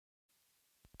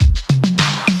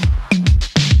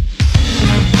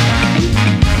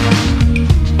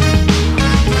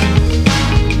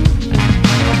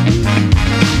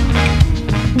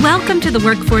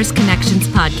Workforce Connections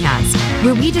podcast,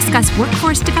 where we discuss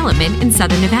workforce development in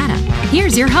Southern Nevada.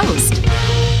 Here's your host.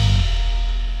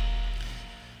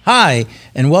 Hi,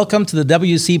 and welcome to the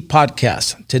WC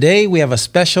podcast. Today we have a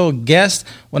special guest,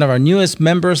 one of our newest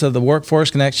members of the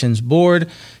Workforce Connections board,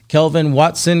 Kelvin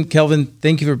Watson. Kelvin,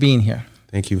 thank you for being here.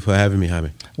 Thank you for having me, Jaime.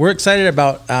 We're excited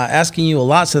about asking you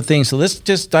lots of things, so let's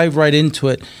just dive right into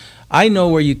it. I know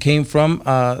where you came from,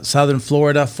 Southern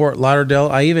Florida, Fort Lauderdale.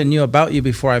 I even knew about you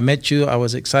before I met you. I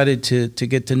was excited to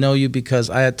get to know you because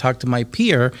I had talked to my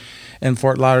peer in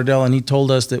Fort Lauderdale, and he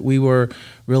told us that we were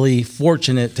really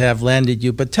fortunate to have landed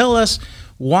you. But tell us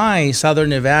why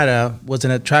Southern Nevada was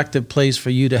an attractive place for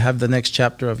you to have the next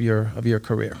chapter of your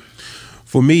career.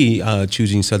 For me,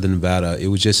 choosing Southern Nevada, it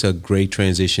was just a great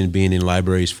transition being in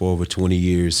libraries for over 20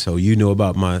 years. So you know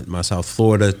about my South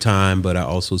Florida time, but I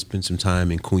also spent some time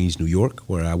in Queens, New York,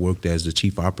 where I worked as the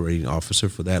chief operating officer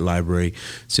for that library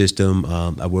system.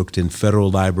 I worked in federal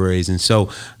libraries. And so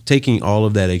taking all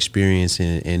of that experience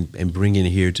and bringing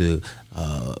it here to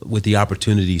with the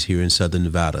opportunities here in Southern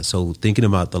Nevada. So thinking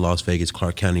about the Las Vegas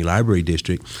Clark County Library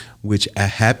District, which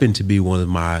happened to be one of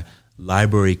my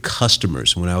library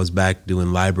customers when I was back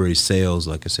doing library sales,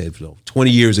 like I said,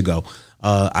 20 years ago.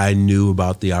 I knew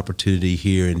about the opportunity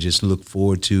here and just look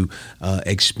forward to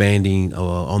expanding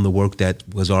on the work that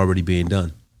was already being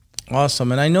done.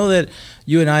 Awesome. And I know that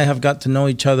you and I have got to know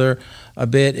each other a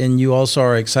bit, and you also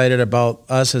are excited about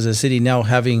us as a city now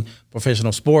having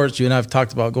professional sports. You and I have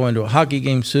talked about going to a hockey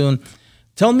game soon.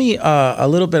 Tell me a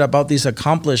little bit about these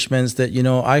accomplishments that, you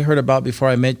know, I heard about before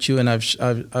I met you, and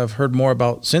I've heard more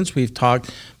about since we've talked.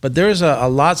 But there's a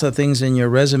lots of things in your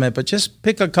resume, but just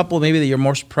pick a couple maybe that you're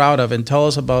most proud of and tell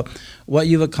us about what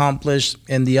you've accomplished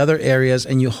in the other areas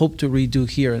and you hope to redo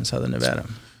here in Southern Nevada.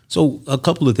 So a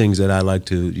couple of things that I like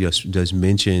to just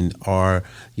mention are,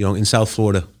 you know, in South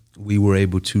Florida, we were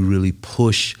able to really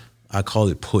push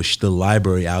the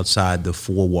library outside the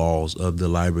four walls of the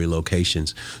library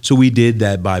locations. So we did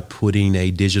that by putting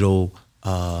a digital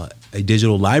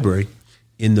library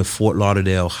in the Fort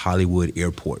Lauderdale Hollywood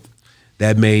Airport.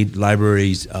 That made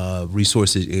libraries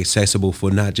resources accessible for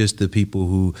not just the people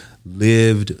who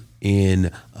lived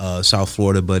in South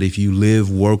Florida, but if you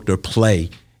live, worked, or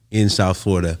play in South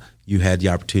Florida, you had the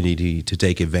opportunity to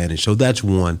take advantage. So that's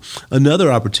one. Another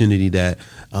opportunity that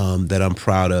I'm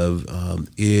proud of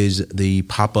is the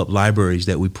pop-up libraries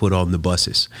that we put on the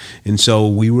buses. And so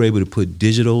we were able to put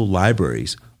digital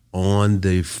libraries on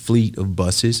the fleet of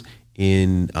buses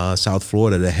in South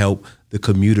Florida to help the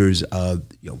commuters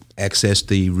access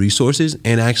the resources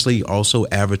and actually also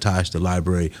advertise the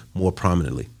library more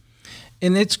prominently.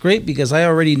 And it's great because I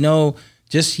already know.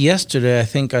 Just yesterday, I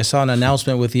think I saw an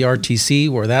announcement with the RTC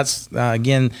where that's,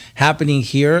 again, happening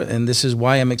here. And this is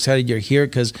why I'm excited you're here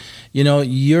because, you know,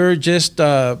 you're just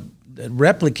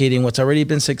replicating what's already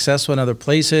been successful in other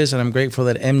places. And I'm grateful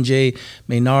that MJ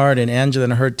Maynard and Angela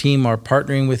and her team are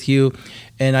partnering with you.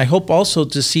 And I hope also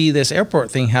to see this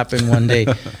airport thing happen one day.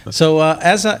 So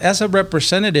as a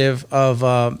representative of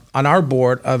on our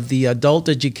board of the adult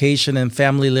education and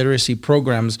family literacy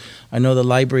programs, I know the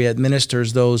library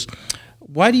administers those.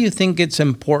 Why do you think it's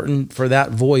important for that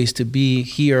voice to be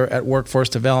here at Workforce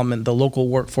Development, the local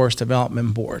Workforce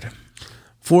Development Board?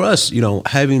 For us, you know,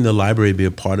 having the library be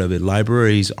a part of it,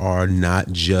 libraries are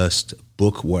not just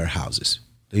book warehouses.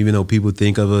 Even though people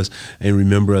think of us and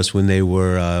remember us when they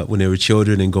were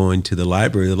children and going to the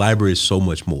library is so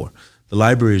much more. The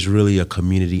library is really a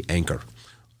community anchor,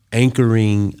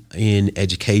 anchoring in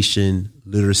education,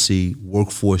 literacy,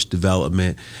 workforce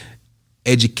development,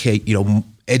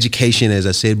 education, as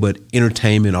I said, but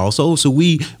entertainment also. So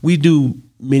we do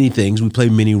many things. We play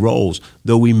many roles.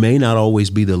 Though we may not always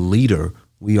be the leader,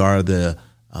 we're the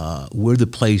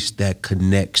place that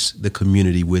connects the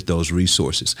community with those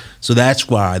resources. So that's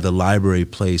why the library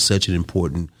plays such an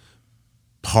important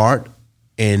part,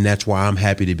 and that's why I'm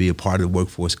happy to be a part of the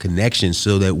Workforce Connection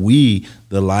so that we,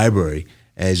 the library,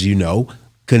 as you know,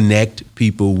 connect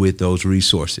people with those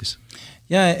resources.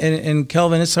 Yeah, and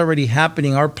Kelvin, it's already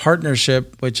happening. Our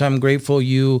partnership, which I'm grateful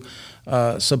you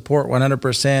support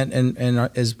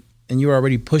 100%, and you're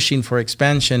already pushing for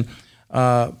expansion.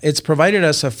 It's provided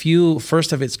us a few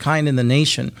first of its kind in the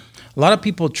nation. A lot of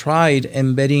people tried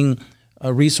embedding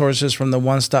resources from the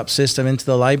one-stop system into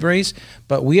the libraries,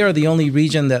 but we are the only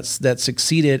region that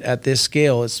succeeded at this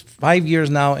scale. It's 5 years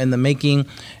now in the making,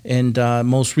 and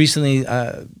most recently.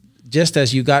 Just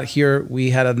as you got here,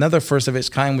 we had another first of its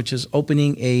kind, which is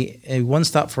opening a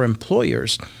one-stop for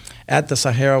employers at the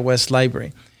Sahara West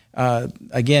Library.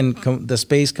 again, the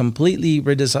space completely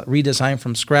redesigned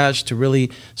from scratch to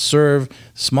really serve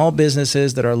small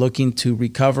businesses that are looking to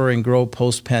recover and grow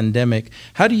post-pandemic.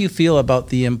 How do you feel about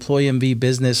the EmployMV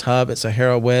Business Hub at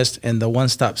Sahara West and the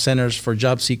one-stop centers for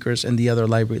job seekers and the other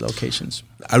library locations?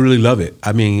 I really love it.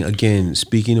 I mean, again,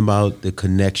 speaking about the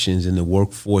connections and the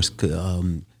workforce,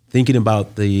 thinking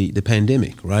about the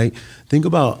pandemic, right? Think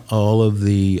about all of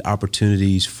the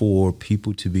opportunities for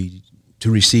people to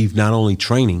receive not only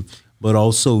training, but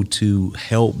also to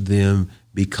help them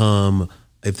become,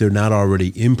 if they're not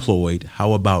already employed,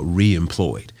 how about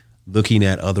re-employed? Looking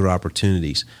at other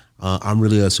opportunities. I'm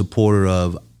really a supporter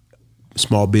of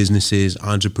small businesses,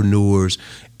 entrepreneurs,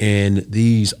 and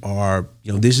these are,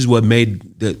 this is what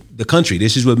made the country.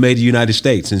 This is what made the United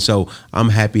States. And so I'm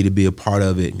happy to be a part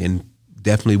of it, and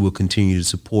definitely will continue to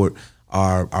support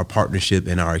our partnership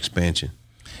and our expansion.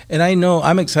 And I know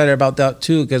I'm excited about that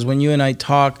too, because when you and I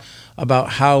talk about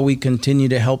how we continue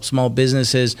to help small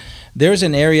businesses, there's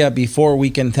an area before we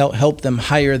can help them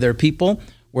hire their people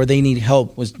where they need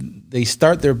help. Was they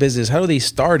start their business? How do they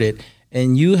start it?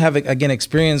 And you have, again,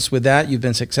 experience with that. You've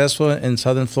been successful in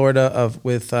Southern Florida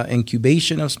with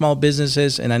incubation of small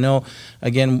businesses. And I know,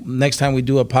 again, next time we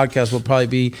do a podcast, we'll probably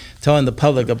be telling the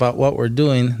public about what we're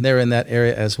doing there in that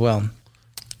area as well.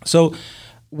 So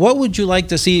what would you like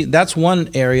to see? That's one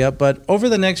area, but over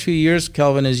the next few years,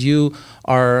 Kelvin, as you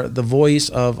are the voice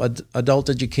of adult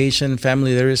education,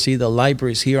 family literacy, the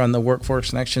libraries here on the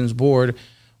Workforce Connections Board,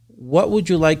 what would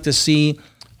you like to see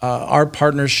our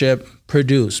partnership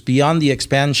produce beyond the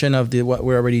expansion of what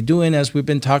we're already doing, as we've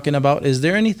been talking about? Is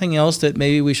there anything else that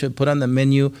maybe we should put on the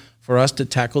menu for us to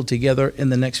tackle together in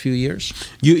the next few years?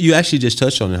 You actually just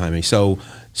touched on it, Jaime. So,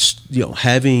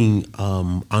 having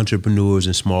entrepreneurs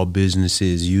and small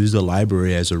businesses use the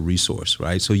library as a resource,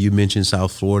 right? So you mentioned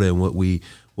South Florida and what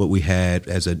we had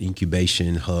as an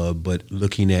incubation hub, but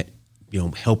looking at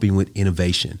helping with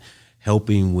innovation,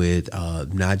 helping with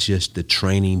not just the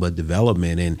training but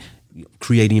development and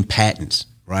creating patents,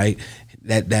 right?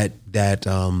 That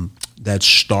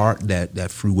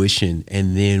fruition,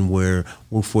 and then where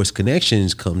Workforce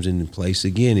Connections comes into place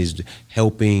again is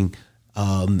helping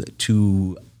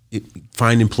to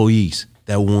find employees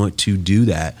that want to do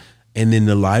that, and then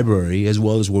the library as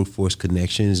well as Workforce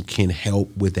Connections can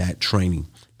help with that training,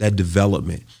 that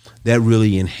development, that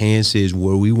really enhances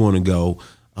where we want to go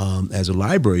as a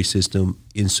library system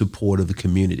in support of the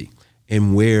community,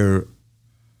 and where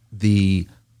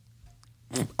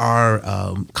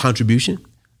our contribution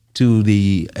to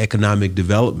the economic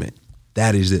development,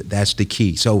 that's the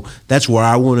key. So that's where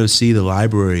I want to see the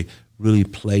library really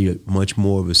play a much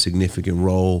more of a significant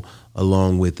role,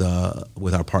 along with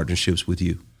our partnerships with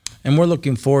you. And we're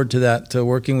looking forward to that, to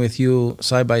working with you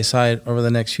side by side over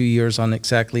the next few years on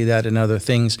exactly that and other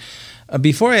things.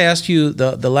 Before I ask you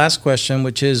the last question,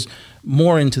 which is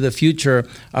more into the future,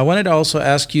 I wanted to also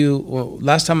ask you,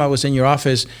 last time I was in your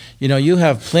office, you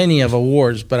have plenty of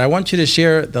awards, but I want you to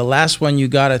share the last one you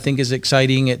got. I think is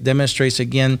exciting. It demonstrates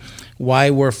again why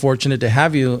we're fortunate to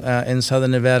have you in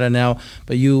Southern Nevada now,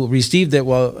 but you received it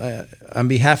on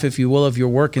behalf, if you will, of your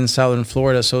work in Southern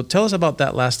Florida. So tell us about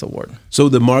that last award. So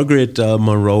the Margaret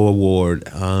Monroe Award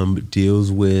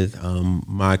deals with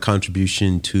my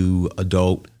contribution to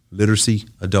adult literacy,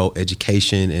 adult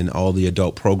education, and all the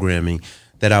adult programming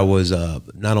that I was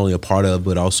not only a part of,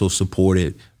 but also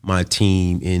supported my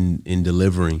team in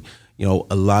delivering.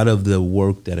 A lot of the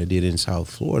work that I did in South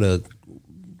Florida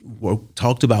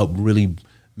talked about really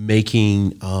making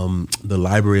the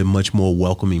library a much more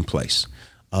welcoming place.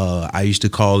 I used to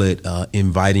call it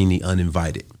inviting the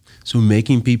uninvited. So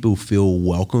making people feel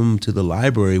welcome to the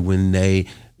library when they,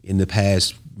 in the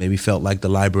past, maybe felt like the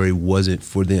library wasn't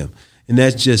for them. And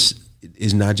that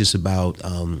is not just about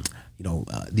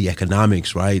the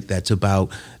economics, right? That's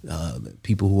about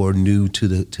people who are new to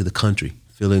the country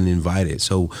feeling invited.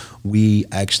 So we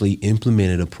actually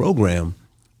implemented a program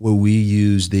where we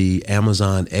use the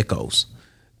Amazon Echoes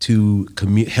to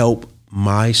help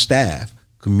my staff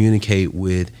communicate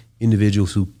with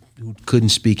individuals who couldn't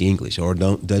speak English or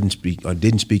didn't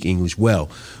speak English well.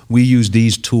 We use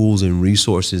these tools and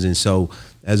resources, and so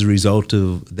as a result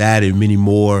of that and many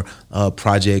more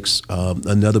projects,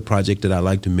 another project that I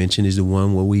like to mention is the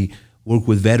one where we work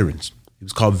with veterans. It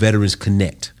was called Veterans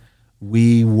Connect.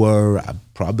 We were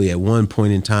probably at one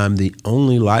point in time the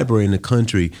only library in the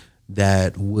country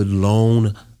that would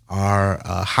loan our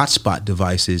hotspot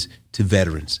devices to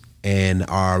veterans and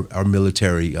our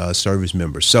military service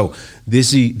members. So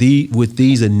with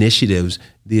these initiatives,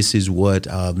 this is what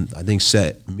I think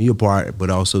set me apart,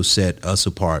 but also set us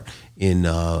apart in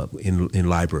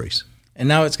libraries. and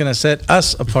now it's going to set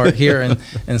us apart here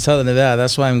in Southern Nevada.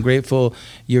 That's why I'm grateful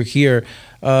you're here.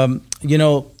 So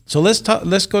let's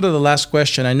go to the last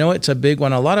question. I know it's a big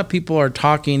one. A lot of people are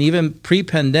talking, even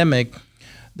pre-pandemic,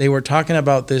 they were talking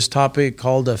about this topic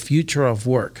called the future of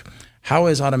work. How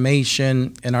is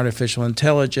automation and artificial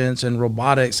intelligence and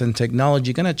robotics and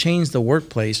technology going to change the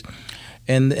workplace?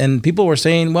 And people were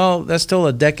saying, well, that's still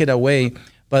a decade away.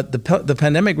 But the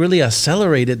pandemic really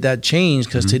accelerated that change,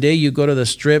 because today you go to the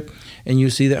Strip and you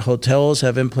see that hotels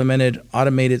have implemented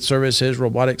automated services,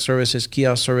 robotic services,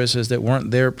 kiosk services that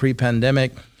weren't there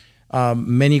pre-pandemic.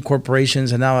 Many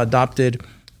corporations have now adopted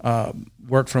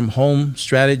work from home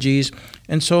strategies.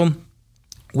 And so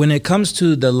when it comes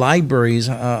to the libraries,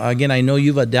 again, I know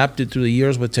you've adapted through the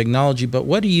years with technology, but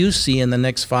what do you see in the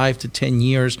next 5 to 10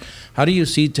 years? How do you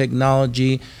see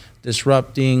technology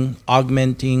disrupting,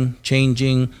 augmenting,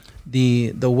 changing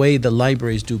the way the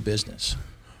libraries do business?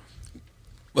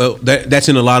 Well, that's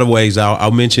in a lot of ways. I'll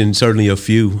mention certainly a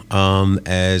few.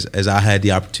 As I had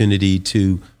the opportunity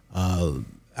to,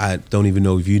 I don't even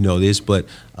know if you know this, but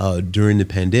during the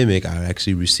pandemic, I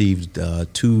actually received 2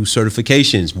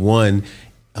 certifications. One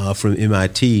from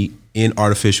MIT in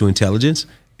artificial intelligence,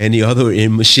 and the other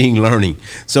in machine learning.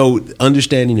 So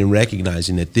understanding and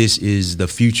recognizing that this is the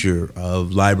future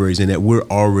of libraries and that we're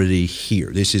already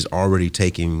here. This is already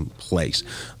taking place.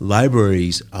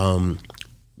 Libraries,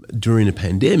 during the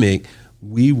pandemic,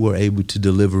 we were able to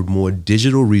deliver more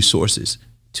digital resources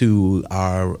to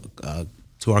our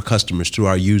customers, to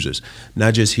our users,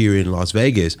 not just here in Las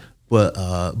Vegas, but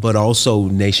also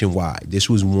nationwide. This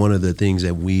was one of the things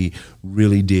that we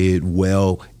really did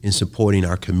well in supporting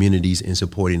our communities and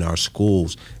supporting our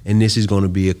schools. And this is going to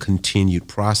be a continued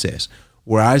process.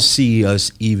 Where I see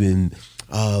us even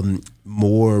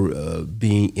more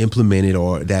being implemented,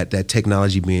 or that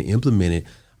technology being implemented,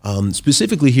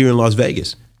 specifically here in Las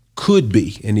Vegas, could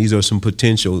be, and these are some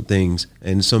potential things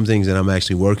and some things that I'm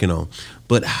actually working on,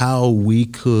 but how we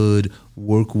could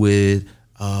work with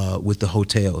the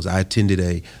hotels. I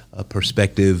attended a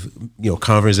perspective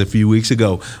conference a few weeks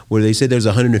ago where they said there's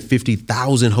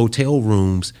 150,000 hotel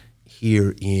rooms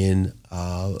here in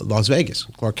Las Vegas,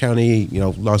 Clark County,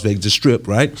 Las Vegas, the Strip,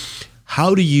 right?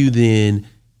 How do you then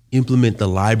implement the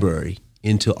library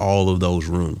into all of those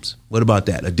rooms? What about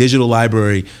that? A digital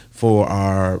library for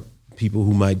our people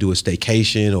who might do a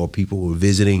staycation or people who are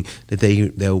visiting, that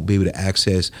they'll be able to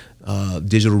access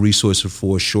digital resources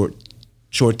for a short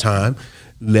time,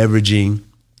 leveraging,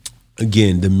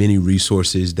 again, the many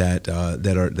resources that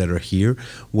are here.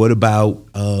 What about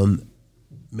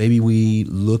maybe we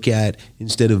look at,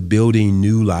 instead of building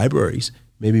new libraries,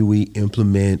 maybe we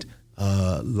implement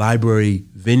library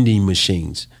vending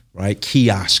machines, right?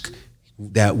 Kiosk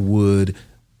that would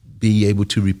be able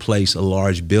to replace a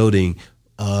large building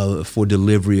for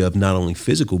delivery of not only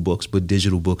physical books, but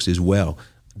digital books as well.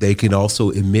 They can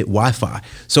also emit Wi-Fi.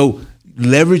 So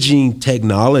leveraging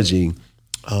technology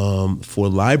for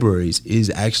libraries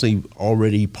is actually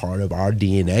already part of our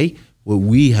DNA. What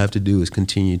we have to do is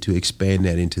continue to expand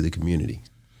that into the community.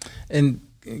 And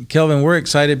Kelvin, we're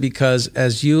excited because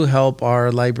as you help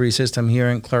our library system here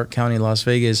in Clark County, Las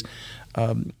Vegas,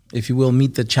 if you will,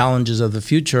 meet the challenges of the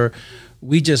future,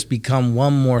 we just become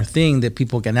one more thing that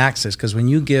people can access. Because when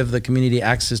you give the community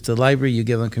access to the library, you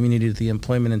give the community the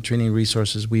employment and training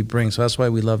resources we bring. So that's why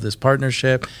we love this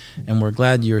partnership, and we're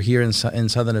glad you're here in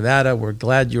Southern Nevada. We're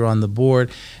glad you're on the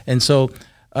board. And so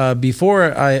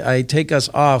before I take us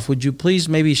off, would you please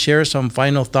maybe share some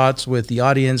final thoughts with the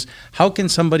audience? How can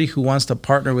somebody who wants to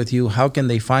partner with you, how can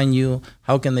they find you?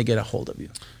 How can they get a hold of you?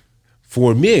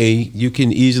 For me, you can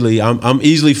I'm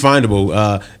easily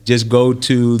findable. Just go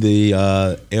to the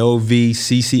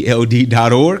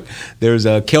lvccld.org. There's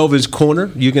a Kelvin's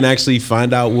Corner. You can actually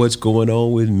find out what's going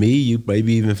on with me. You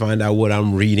maybe even find out what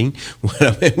I'm reading,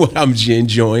 what I'm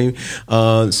enjoying.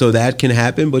 So that can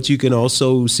happen. But you can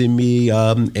also send me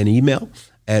an email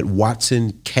at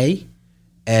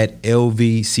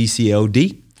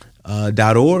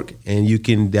watsonk@lvccld.org, and you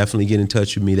can definitely get in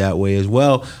touch with me that way as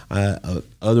well.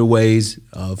 Other ways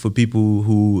for people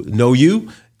who know you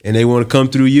and they want to come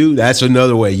through you, that's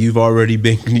another way. You've already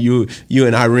been, you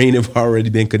and Irene have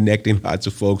already been connecting lots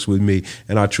of folks with me,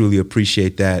 and I truly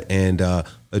appreciate that, and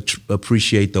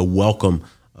appreciate the welcome,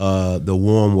 the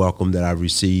warm welcome that I've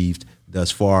received thus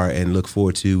far, and look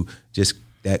forward to just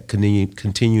that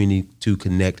continuing to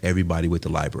connect everybody with the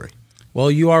library. Well,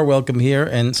 you are welcome here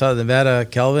in Southern Nevada,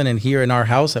 Kelvin, and here in our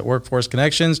house at Workforce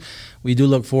Connections. We do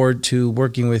look forward to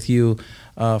working with you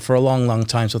for a long, long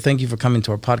time. So thank you for coming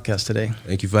to our podcast today.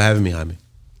 Thank you for having me, Jaime.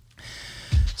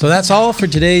 So that's all for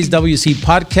today's WC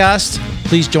podcast.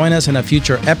 Please join us in a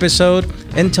future episode.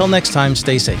 Until next time,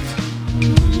 stay safe.